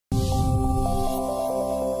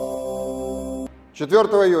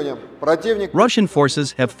Russian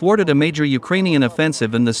forces have thwarted a major Ukrainian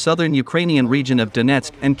offensive in the southern Ukrainian region of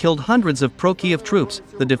Donetsk and killed hundreds of pro-Kiev troops,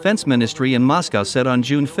 the Defense Ministry in Moscow said on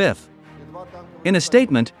June 5. In a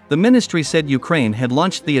statement, the ministry said Ukraine had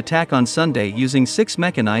launched the attack on Sunday using 6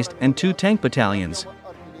 mechanized and 2 tank battalions.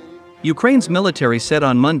 Ukraine's military said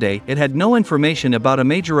on Monday it had no information about a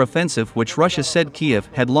major offensive which Russia said Kiev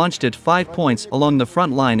had launched at 5 points along the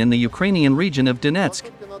front line in the Ukrainian region of Donetsk.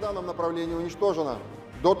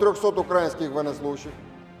 До 300 украинских военнослужащих,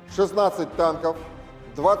 16 танков,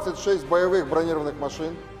 26 боевых бронированных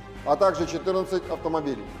машин, а также 14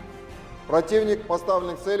 автомобилей. Противник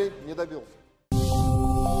поставленных целей не добился.